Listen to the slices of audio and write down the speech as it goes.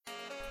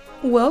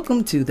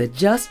Welcome to the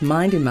Just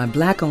Minding My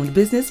Black-Owned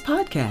Business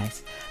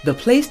podcast, the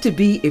place to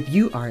be if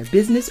you are a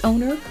business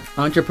owner,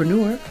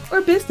 entrepreneur,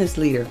 or business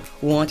leader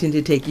wanting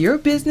to take your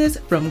business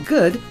from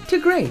good to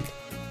great.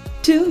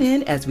 Tune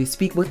in as we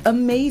speak with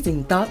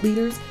amazing thought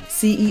leaders,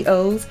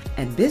 CEOs,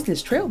 and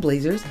business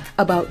trailblazers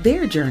about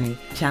their journey,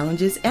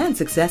 challenges, and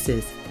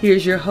successes.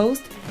 Here's your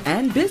host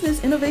and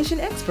business innovation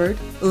expert,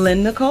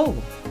 Lynn Nicole.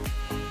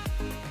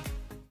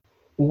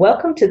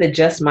 Welcome to the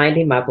Just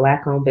Minding My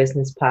Black-Owned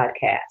Business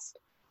podcast.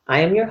 I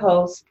am your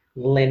host,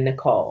 Lynn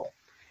Nicole,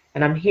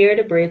 and I'm here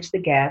to bridge the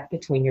gap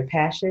between your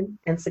passion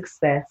and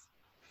success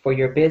for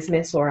your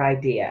business or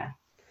idea.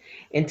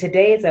 In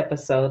today's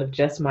episode of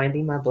Just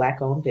Minding My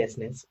Black-Owned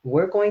Business,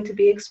 we're going to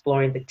be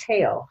exploring the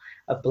tale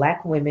of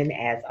Black women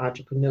as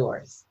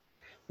entrepreneurs.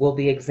 We'll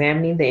be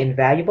examining the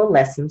invaluable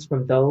lessons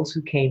from those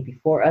who came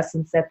before us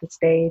and set the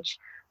stage,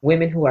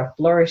 women who are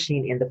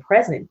flourishing in the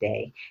present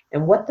day,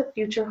 and what the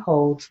future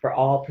holds for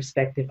all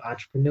prospective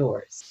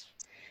entrepreneurs.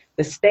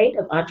 The state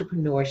of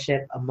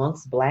entrepreneurship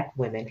amongst Black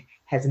women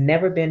has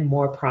never been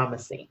more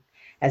promising,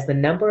 as the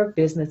number of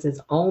businesses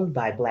owned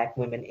by Black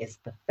women is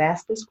the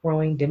fastest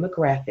growing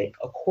demographic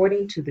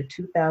according to the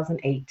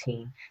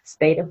 2018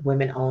 State of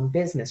Women-Owned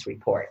Business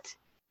Report.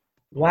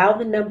 While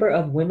the number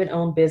of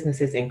women-owned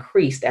businesses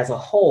increased as a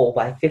whole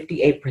by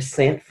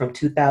 58% from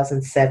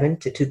 2007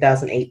 to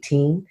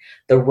 2018,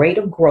 the rate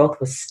of growth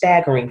was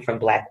staggering from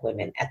Black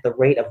women at the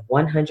rate of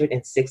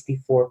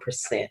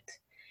 164%.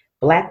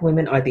 Black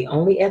women are the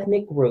only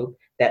ethnic group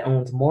that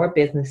owns more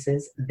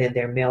businesses than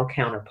their male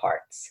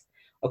counterparts.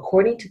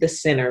 According to the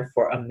Center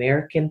for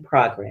American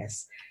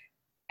Progress,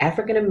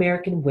 African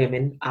American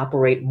women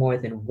operate more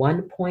than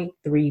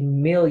 1.3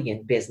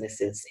 million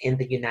businesses in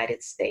the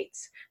United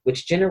States,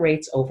 which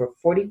generates over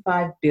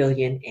 $45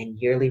 billion in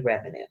yearly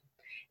revenue.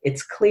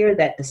 It's clear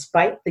that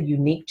despite the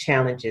unique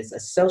challenges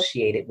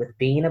associated with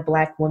being a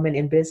Black woman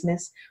in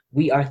business,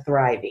 we are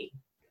thriving.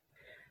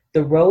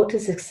 The road to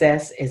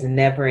success is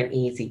never an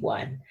easy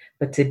one,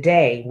 but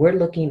today we're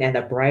looking at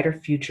a brighter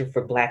future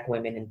for Black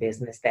women in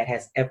business that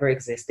has ever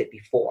existed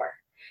before.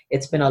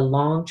 It's been a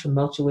long,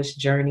 tumultuous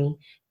journey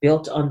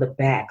built on the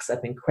backs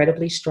of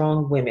incredibly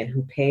strong women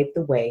who paved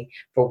the way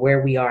for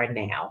where we are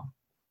now.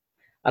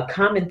 A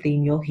common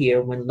theme you'll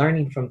hear when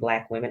learning from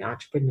Black women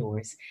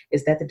entrepreneurs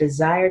is that the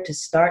desire to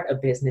start a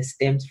business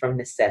stems from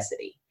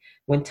necessity.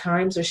 When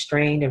times are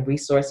strained and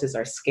resources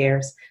are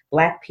scarce,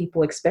 Black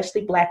people,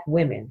 especially Black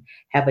women,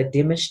 have a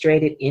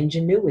demonstrated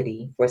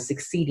ingenuity for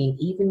succeeding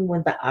even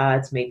when the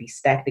odds may be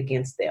stacked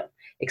against them,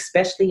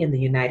 especially in the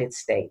United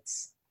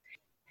States.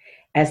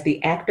 As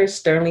the actor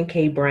Sterling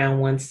K. Brown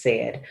once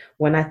said,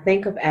 "When I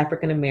think of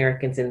African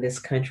Americans in this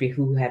country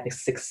who have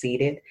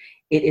succeeded,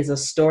 it is a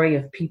story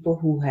of people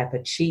who have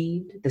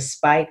achieved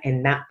despite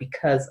and not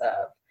because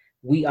of.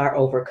 We are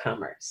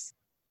overcomers."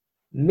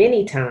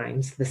 Many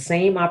times, the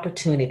same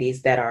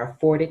opportunities that are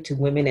afforded to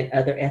women in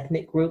other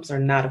ethnic groups are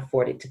not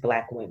afforded to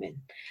Black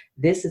women.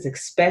 This is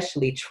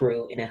especially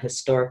true in a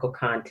historical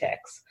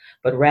context.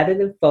 But rather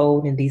than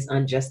fold in these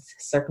unjust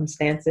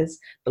circumstances,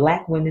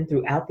 Black women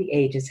throughout the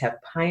ages have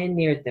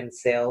pioneered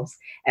themselves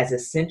as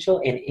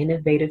essential and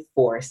innovative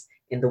force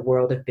in the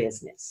world of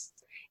business.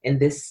 In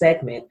this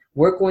segment,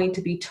 we're going to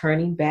be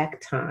turning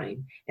back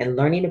time and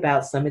learning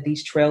about some of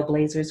these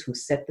trailblazers who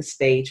set the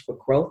stage for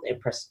growth and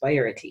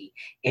prosperity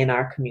in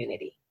our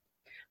community.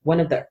 One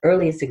of the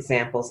earliest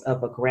examples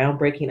of a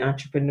groundbreaking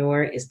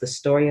entrepreneur is the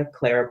story of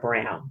Clara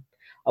Brown,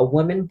 a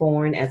woman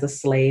born as a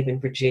slave in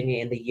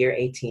Virginia in the year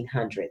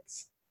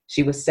 1800s.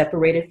 She was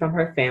separated from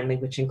her family,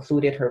 which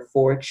included her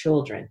 4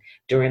 children,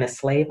 during a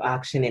slave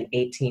auction in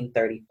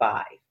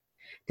 1835.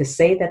 To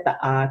say that the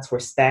odds were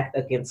stacked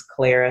against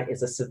Clara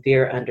is a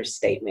severe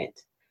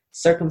understatement.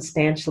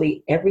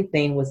 Circumstantially,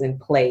 everything was in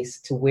place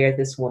to wear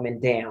this woman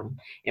down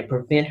and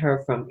prevent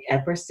her from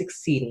ever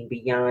succeeding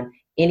beyond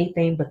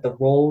anything but the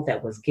role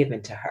that was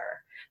given to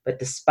her. But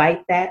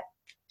despite that,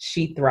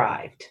 she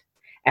thrived.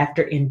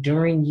 After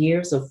enduring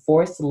years of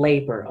forced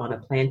labor on a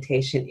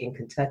plantation in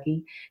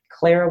Kentucky,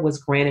 Clara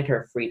was granted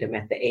her freedom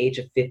at the age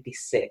of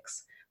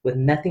 56, with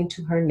nothing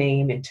to her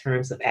name in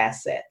terms of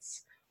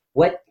assets.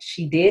 What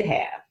she did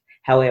have,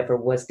 however,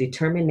 was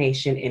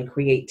determination and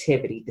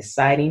creativity,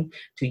 deciding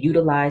to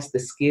utilize the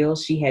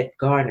skills she had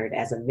garnered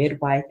as a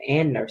midwife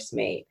and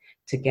nursemaid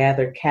to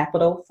gather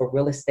capital for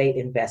real estate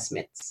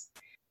investments.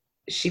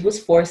 She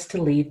was forced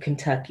to leave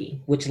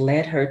Kentucky, which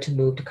led her to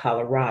move to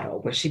Colorado,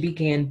 where she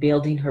began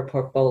building her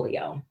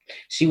portfolio.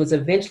 She was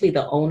eventually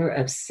the owner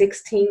of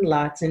 16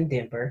 lots in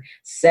Denver,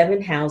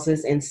 7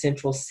 houses in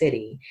Central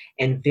City,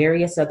 and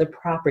various other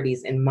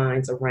properties and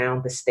mines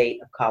around the state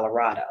of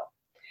Colorado.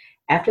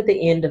 After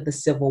the end of the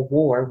Civil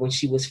War, when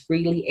she was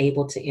freely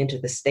able to enter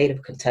the state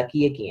of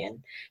Kentucky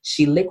again,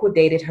 she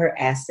liquidated her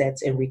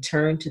assets and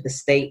returned to the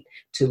state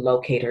to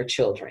locate her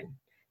children.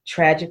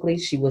 Tragically,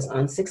 she was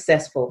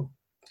unsuccessful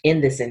in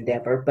this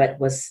endeavor, but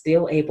was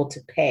still able to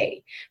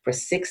pay for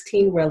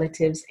 16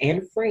 relatives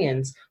and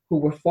friends who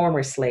were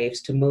former slaves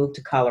to move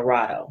to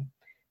Colorado.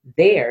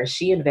 There,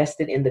 she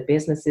invested in the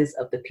businesses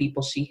of the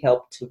people she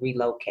helped to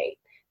relocate.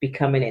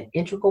 becoming an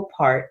integral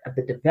part of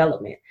the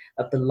development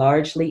of the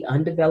largely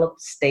undeveloped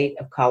state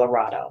of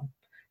Colorado.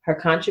 Her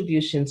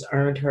contributions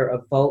earned her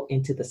a vote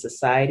into the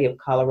Society of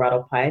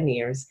Colorado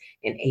Pioneers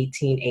in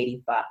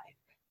 1885,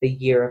 the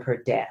year of her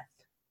death.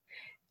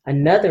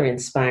 Another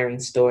inspiring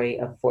story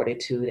of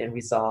fortitude and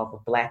resolve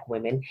of Black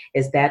women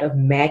is that of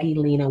Maggie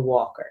Lena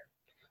Walker,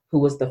 who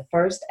was the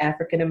first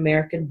African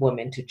American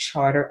woman to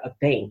charter a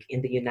bank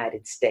in the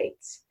United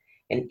States.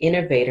 An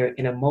innovator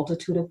in a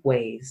multitude of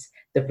ways,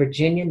 the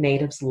Virginia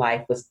native's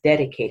life was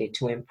dedicated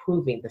to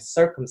improving the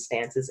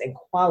circumstances and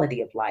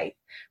quality of life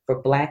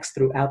for Blacks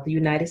throughout the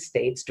United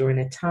States during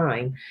a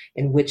time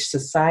in which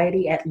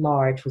society at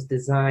large was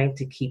designed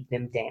to keep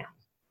them down.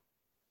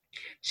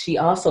 She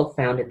also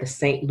founded the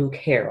St. Luke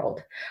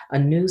Herald, a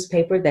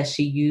newspaper that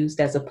she used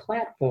as a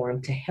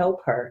platform to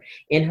help her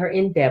in her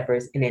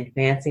endeavors in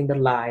advancing the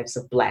lives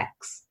of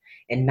Blacks.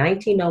 In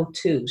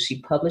 1902,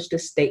 she published a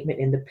statement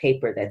in the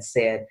paper that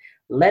said,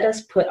 "Let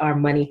us put our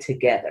money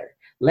together.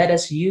 Let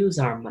us use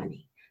our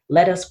money.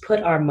 Let us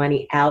put our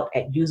money out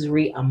at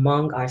usury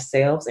among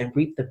ourselves and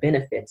reap the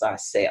benefits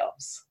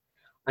ourselves."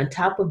 On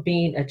top of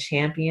being a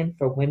champion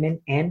for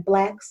women and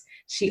Blacks,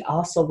 she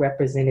also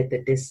represented the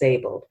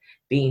disabled,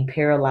 being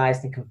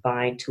paralyzed and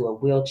confined to a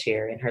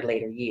wheelchair in her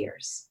later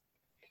years.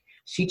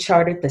 She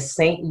chartered the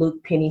St.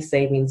 Luke Penny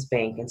Savings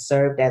Bank and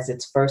served as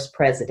its first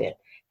president,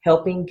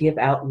 helping give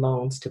out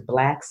loans to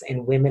Blacks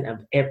and women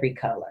of every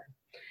color.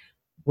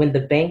 When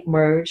the bank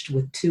merged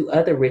with two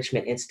other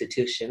Richmond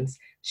institutions,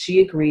 she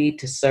agreed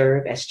to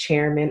serve as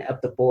chairman of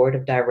the board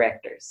of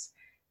directors.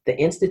 The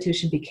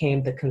institution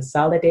became the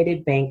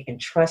Consolidated Bank and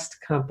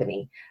Trust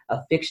Company,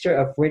 a fixture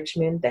of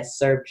Richmond that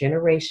served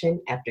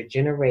generation after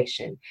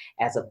generation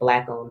as a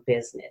Black-owned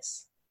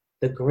business.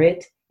 The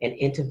grit and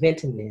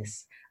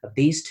inventiveness of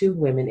these two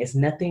women is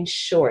nothing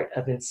short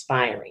of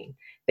inspiring.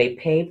 They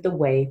paved the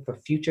way for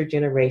future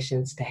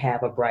generations to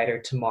have a brighter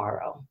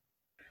tomorrow.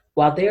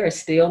 While there are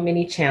still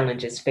many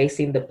challenges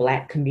facing the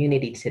Black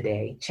community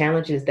today,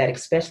 challenges that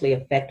especially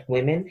affect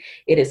women,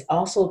 it is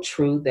also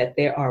true that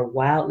there are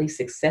wildly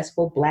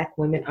successful Black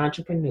women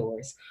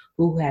entrepreneurs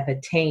who have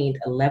attained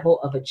a level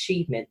of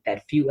achievement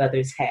that few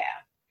others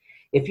have.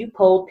 If you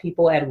polled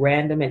people at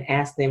random and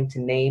asked them to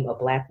name a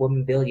Black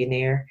woman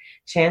billionaire,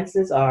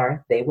 chances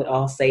are they would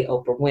all say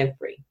Oprah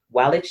Winfrey.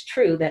 While it's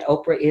true that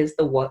Oprah is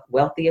the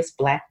wealthiest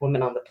Black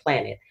woman on the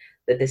planet,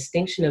 the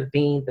distinction of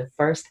being the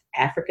first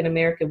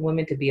African-American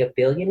woman to be a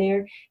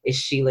billionaire is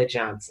Sheila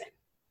Johnson.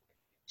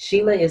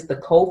 Sheila is the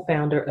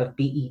co-founder of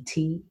BET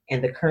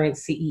and the current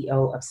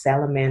CEO of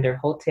Salamander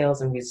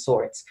Hotels and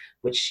Resorts,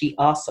 which she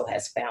also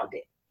has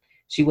founded.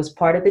 She was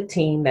part of the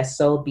team that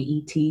sold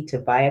BET to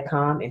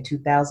Viacom in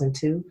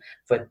 2002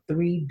 for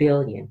 $3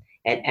 billion,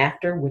 and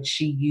after which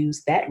she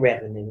used that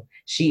revenue,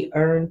 she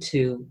earned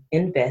to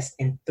invest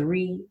in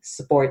 3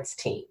 sports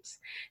teams.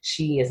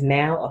 She is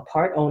now a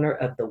part owner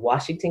of the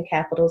Washington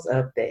Capitals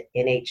of the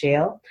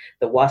NHL,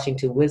 the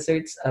Washington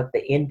Wizards of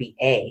the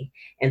NBA,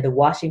 and the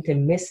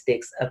Washington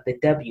Mystics of the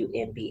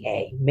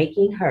WNBA,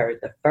 making her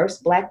the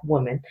first Black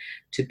woman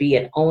to be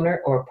an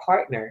owner or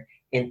partner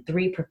in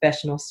 3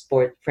 professional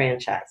sport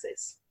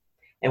franchises.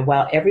 And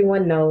while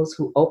everyone knows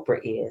who Oprah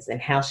is and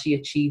how she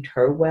achieved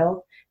her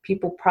wealth,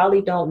 people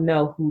probably don't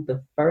know who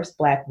the first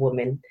Black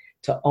woman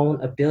to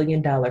own a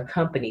billion-dollar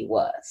company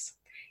was.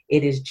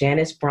 It is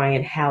Janice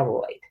Bryant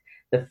Howroyd,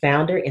 the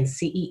founder and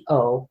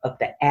CEO of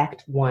the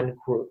Act One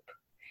Group.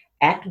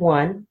 Act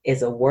One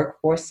is a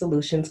workforce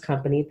solutions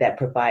company that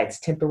provides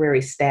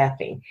temporary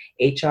staffing,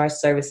 HR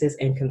services,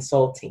 and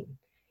consulting.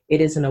 It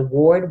is an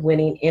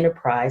award-winning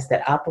enterprise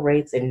that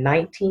operates in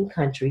 19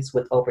 countries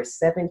with over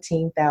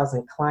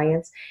 17,000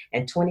 clients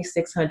and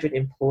 2,600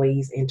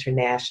 employees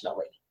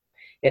internationally.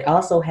 It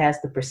also has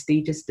the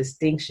prestigious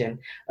distinction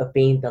of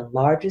being the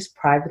largest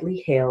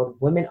privately held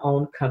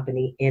women-owned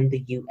company in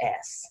the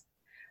U.S.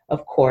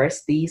 Of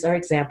course, these are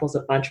examples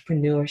of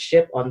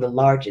entrepreneurship on the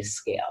largest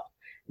scale.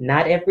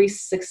 Not every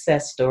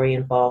success story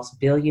involves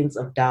billions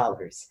of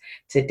dollars.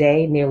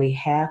 Today, nearly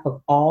half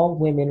of all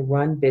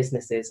women-run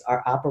businesses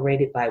are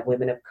operated by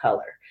women of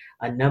color,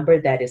 a number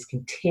that is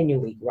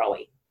continually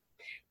growing.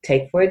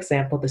 Take, for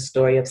example, the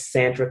story of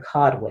Sandra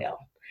Caldwell,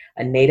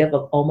 a native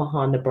of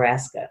Omaha,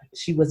 Nebraska.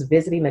 She was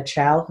visiting a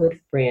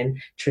childhood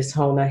friend,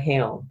 Trishona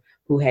Helm,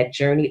 who had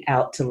journeyed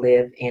out to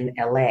live in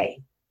LA.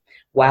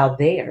 While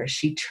there,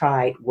 she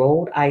tried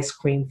rolled ice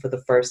cream for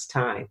the first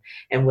time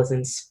and was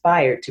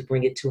inspired to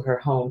bring it to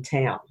her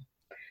hometown.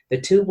 The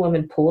two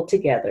women pulled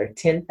together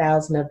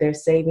 $10,000 of their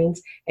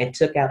savings and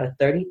took out a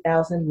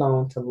 $30,000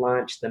 loan to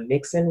launch the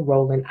Mixin'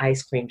 Rollin'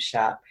 ice cream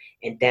shop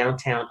in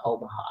downtown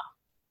Omaha.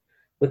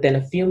 Within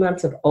a few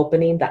months of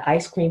opening, the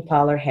ice cream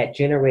parlor had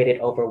generated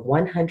over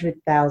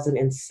 $100,000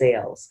 in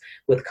sales,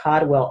 with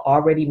Caldwell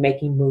already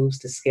making moves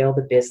to scale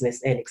the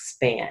business and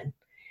expand.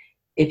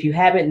 If you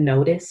haven't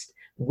noticed,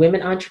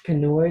 women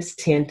entrepreneurs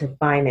tend to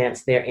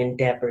finance their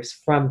endeavors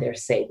from their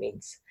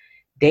savings.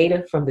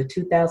 Data from the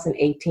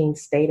 2018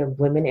 State of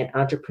Women in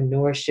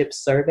Entrepreneurship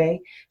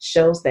Survey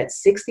shows that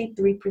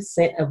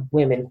 63% of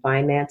women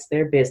finance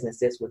their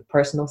businesses with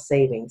personal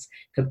savings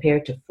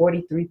compared to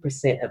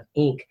 43% of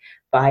Inc.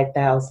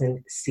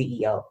 5,000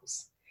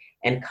 CEOs.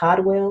 And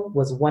Codwell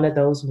was one of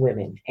those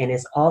women and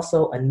is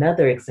also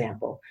another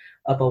example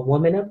of a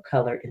woman of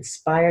color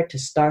inspired to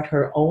start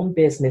her own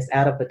business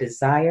out of a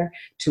desire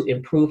to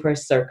improve her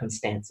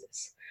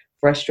circumstances.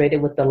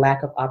 Frustrated with the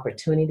lack of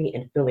opportunity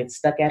and feeling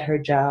stuck at her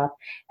job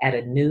at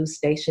a news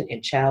station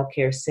and child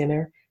care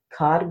center,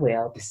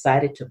 Codwell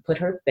decided to put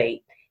her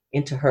fate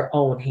into her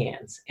own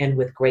hands, and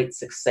with great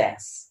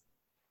success.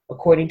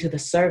 According to the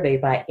survey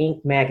by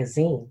Inc.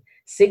 magazine,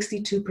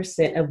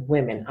 62% of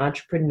women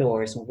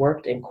entrepreneurs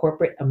worked in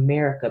corporate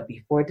America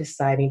before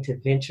deciding to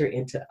venture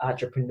into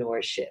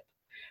entrepreneurship.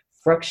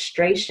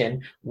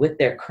 Frustration with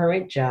their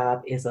current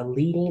job is a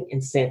leading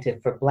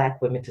incentive for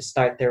Black women to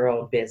start their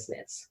own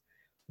business.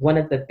 One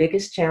of the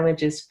biggest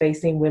challenges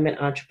facing women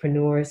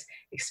entrepreneurs,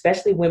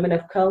 especially women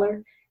of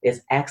color,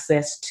 is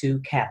access to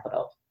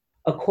capital.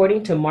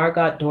 According to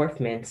Margot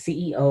Dorfman,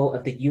 CEO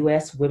of the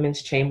U.S.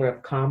 Women's Chamber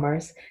of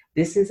Commerce,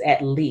 this is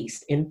at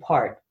least in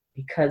part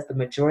because the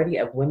majority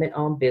of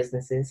women-owned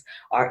businesses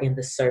are in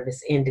the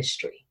service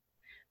industry.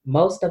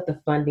 Most of the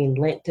funding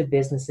lent to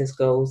businesses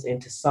goes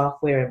into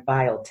software and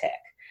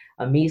biotech.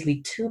 A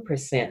measly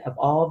 2% of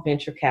all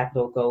venture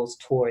capital goes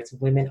towards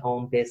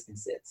women-owned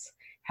businesses.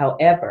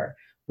 However,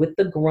 with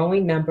the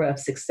growing number of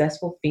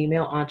successful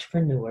female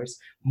entrepreneurs,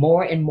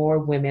 more and more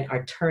women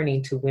are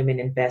turning to women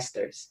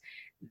investors.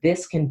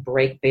 This can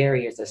break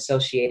barriers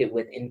associated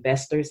with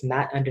investors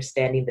not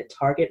understanding the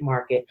target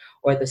market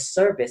or the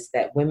service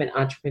that women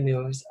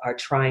entrepreneurs are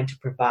trying to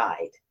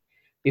provide.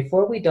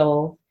 Before we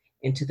delve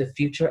into the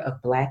future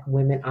of Black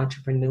women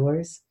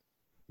entrepreneurs,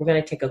 we're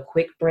going to take a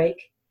quick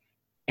break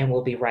and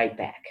we'll be right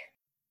back.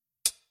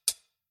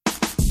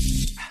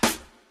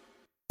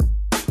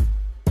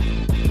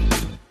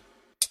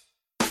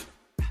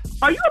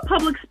 Are you a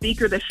public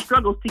speaker that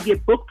struggles to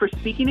get booked for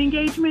speaking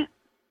engagement?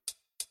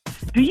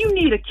 Do you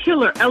need a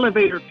killer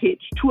elevator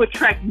pitch to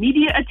attract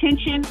media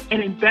attention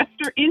and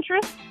investor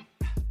interest?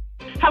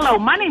 Hello,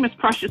 my name is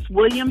Precious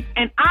Williams,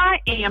 and I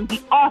am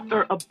the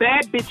author of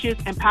Bad Bitches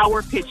and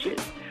Power Pitches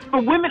for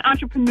women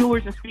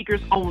entrepreneurs and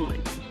speakers only.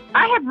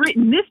 I have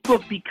written this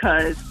book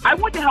because I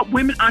want to help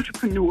women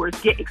entrepreneurs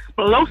get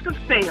explosive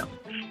sales,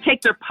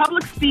 take their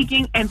public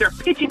speaking and their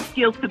pitching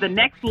skills to the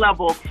next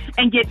level,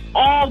 and get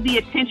all the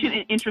attention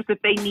and interest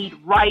that they need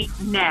right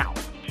now.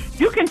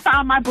 You can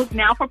find my book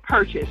now for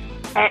purchase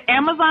at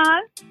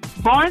Amazon,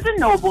 Barnes &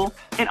 Noble,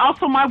 and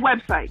also my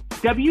website,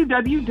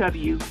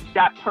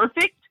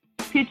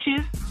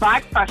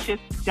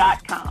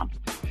 www.perfectpitchesbyprecious.com.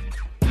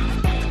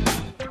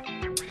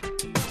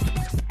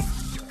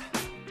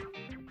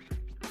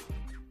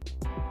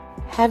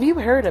 Have you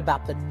heard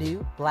about the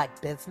new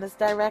Black Business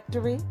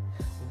Directory?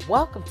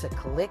 Welcome to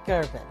Click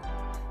Urban.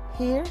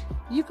 Here,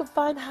 you can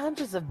find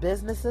hundreds of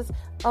businesses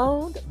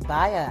owned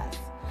by us.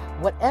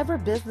 Whatever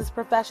business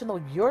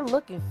professional you're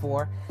looking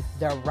for,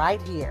 they're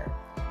right here.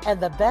 And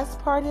the best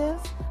part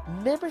is,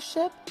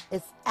 membership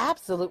is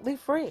absolutely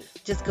free.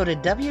 Just go to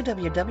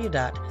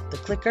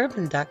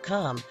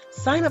www.theclickurban.com,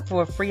 sign up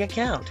for a free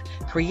account,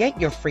 create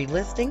your free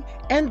listing,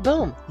 and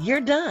boom,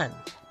 you're done.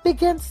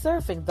 Begin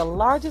surfing the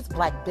largest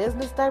Black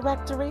business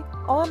directory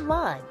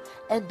online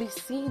and be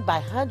seen by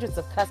hundreds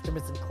of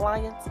customers and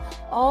clients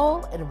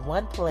all in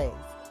one place.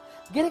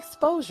 Get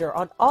exposure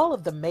on all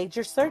of the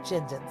major search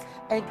engines,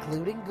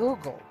 including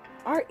Google.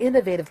 Our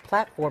innovative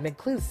platform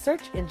includes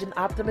search engine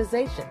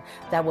optimization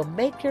that will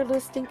make your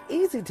listing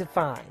easy to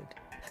find.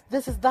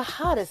 This is the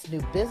hottest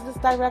new business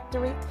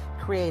directory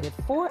created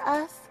for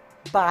us,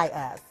 by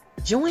us.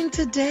 Join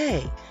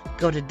today.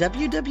 Go to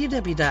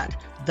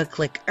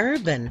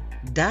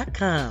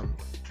www.theclickurban.com.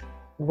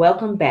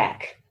 Welcome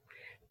back.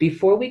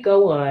 Before we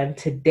go on,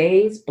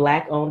 today's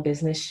Black-owned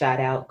business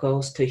shout-out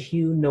goes to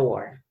Hue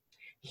Noir.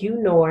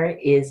 Hue Noir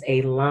is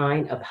a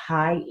line of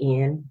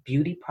high-end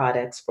beauty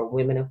products for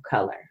women of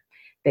color.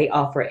 They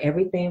offer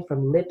everything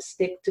from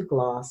lipstick to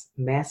gloss,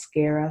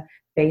 mascara,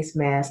 face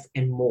masks,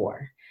 and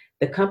more.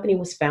 The company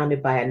was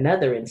founded by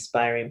another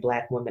inspiring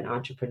Black woman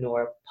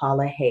entrepreneur,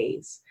 Paula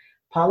Hayes.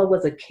 Paula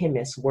was a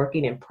chemist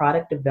working in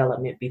product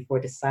development before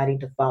deciding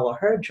to follow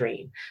her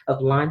dream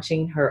of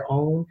launching her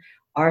own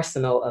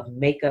arsenal of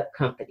makeup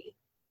company.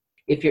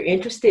 If you're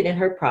interested in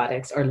her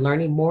products or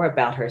learning more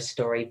about her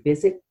story,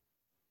 visit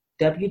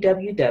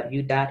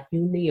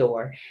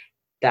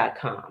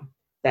www.huenoir.com.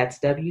 That's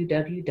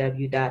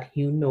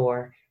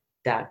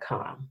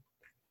www.huenoir.com.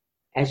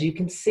 As you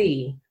can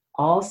see,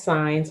 all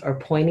signs are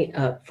pointing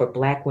up for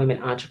Black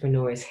women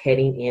entrepreneurs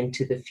heading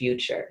into the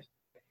future.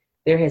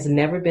 There has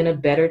never been a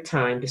better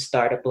time to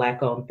start a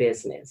Black-owned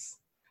business.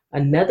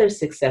 Another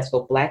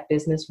successful Black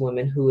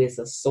businesswoman who is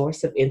a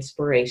source of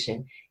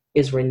inspiration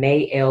is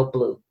Renee L.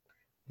 Blue,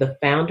 the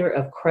founder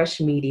of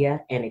Crush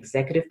Media and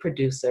executive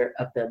producer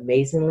of the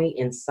amazingly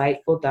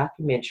insightful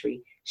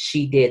documentary,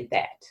 She Did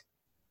That.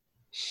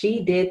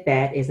 She Did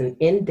That is an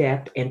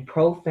in-depth and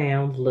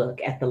profound look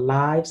at the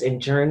lives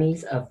and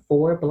journeys of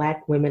 4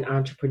 Black women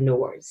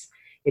entrepreneurs.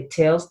 It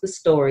tells the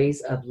stories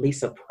of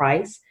Lisa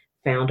Price,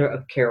 founder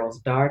of Carol's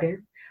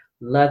Daughter,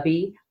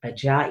 Lovey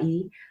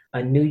Ajayi,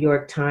 a New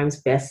York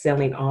Times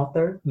bestselling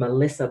author,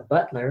 Melissa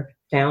Butler,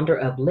 founder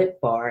of Lip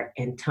Bar,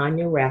 and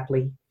Tanya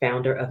Rapley,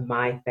 founder of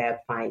MyFab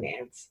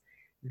Finance.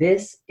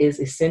 This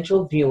is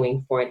essential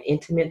viewing for an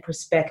intimate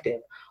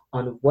perspective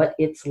on what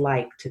it's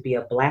like to be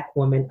a Black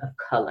woman of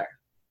color.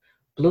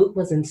 Blute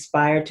was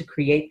inspired to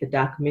create the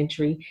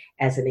documentary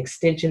as an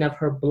extension of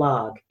her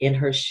blog, In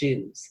Her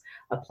Shoes,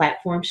 a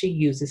platform she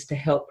uses to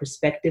help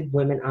prospective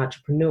women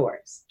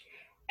entrepreneurs.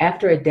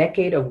 After a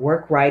decade of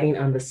work writing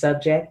on the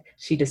subject,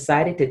 she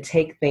decided to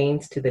take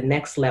things to the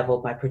next level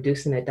by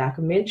producing a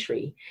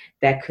documentary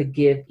that could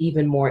give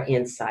even more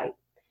insight.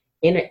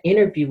 In an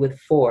interview with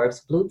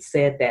Forbes, Blute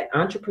said that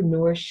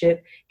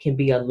entrepreneurship can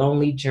be a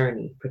lonely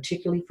journey,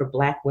 particularly for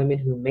Black women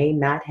who may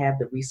not have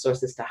the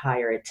resources to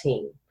hire a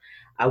team.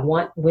 I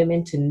want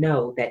women to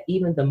know that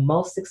even the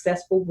most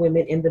successful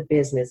women in the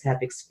business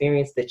have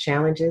experienced the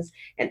challenges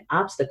and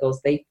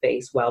obstacles they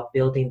face while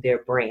building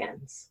their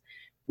brands.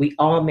 We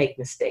all make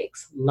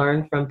mistakes,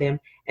 learn from them,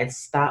 and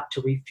stop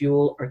to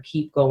refuel or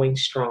keep going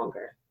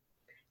stronger.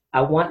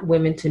 I want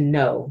women to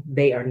know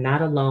they are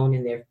not alone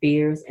in their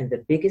fears, and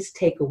the biggest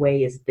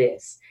takeaway is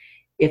this: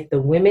 if the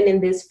women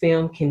in this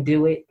film can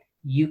do it,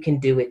 you can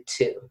do it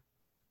too.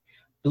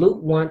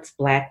 Blute wants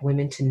Black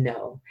women to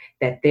know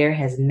that there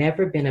has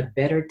never been a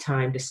better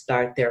time to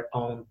start their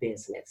own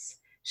business.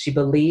 She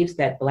believes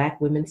that Black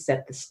women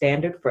set the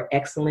standard for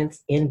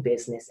excellence in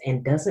business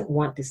and doesn't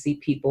want to see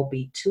people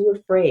be too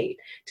afraid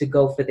to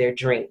go for their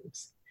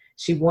dreams.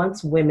 She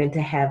wants women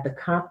to have the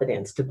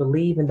confidence to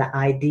believe in the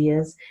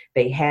ideas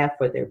they have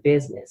for their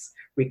business,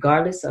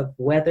 regardless of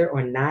whether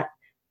or not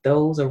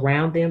those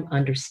around them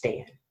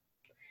understand.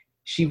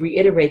 She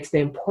reiterates the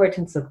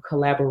importance of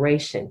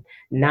collaboration,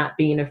 not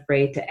being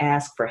afraid to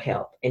ask for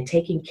help, and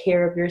taking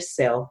care of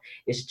yourself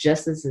is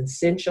just as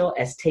essential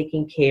as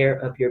taking care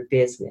of your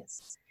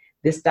business.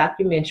 This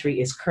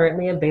documentary is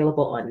currently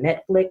available on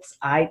Netflix,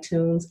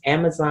 iTunes,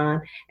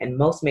 Amazon, and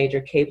most major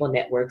cable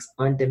networks'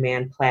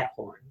 on-demand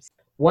platforms.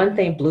 One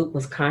thing Blute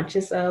was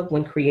conscious of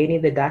when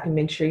creating the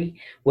documentary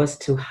was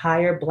to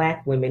hire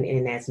Black women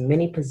in as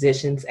many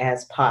positions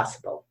as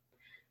possible.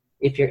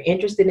 If you're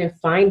interested in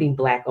finding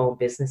Black-owned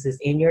businesses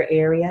in your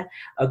area,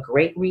 a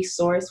great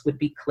resource would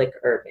be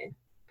ClickUrban.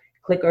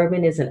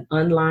 ClickUrban is an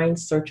online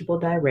searchable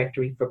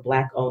directory for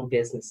Black-owned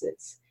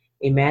businesses.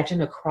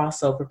 Imagine a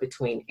crossover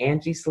between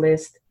Angie's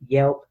List,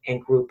 Yelp,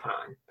 and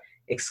Groupon,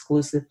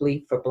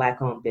 exclusively for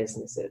Black-owned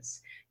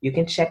businesses. You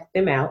can check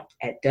them out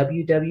at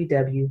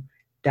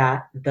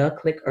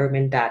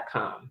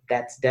www.theclickurban.com.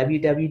 That's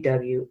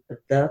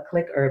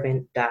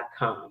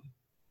www.theclickurban.com.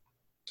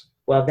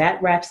 Well,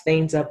 that wraps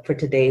things up for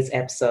today's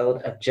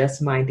episode of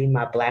Just Minding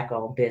My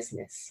Black-Owned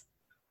Business.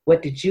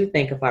 What did you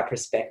think of our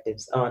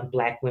perspectives on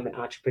Black women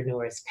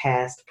entrepreneurs,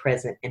 past,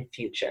 present, and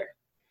future?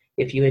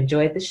 If you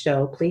enjoyed the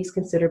show, please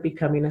consider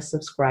becoming a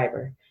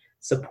subscriber.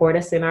 Support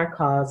us in our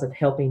cause of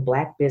helping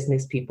Black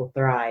business people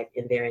thrive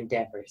in their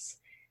endeavors.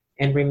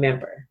 And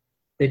remember,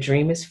 the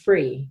dream is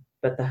free,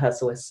 but the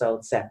hustle is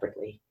sold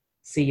separately.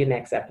 See you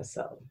next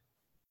episode.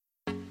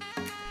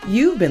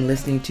 You've been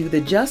listening to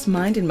the Just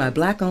Minding My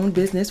Black-Owned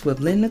Business with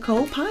Lynn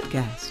Nicole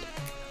podcast.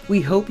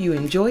 We hope you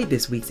enjoyed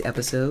this week's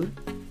episode.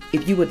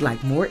 If you would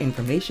like more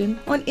information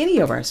on any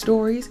of our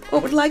stories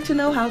or would like to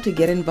know how to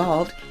get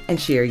involved and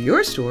share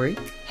your story,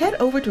 head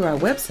over to our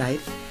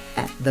website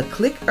at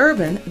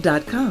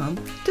theclickurban.com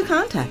to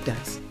contact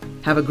us.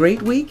 Have a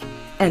great week,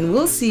 and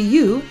we'll see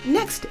you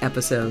next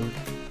episode.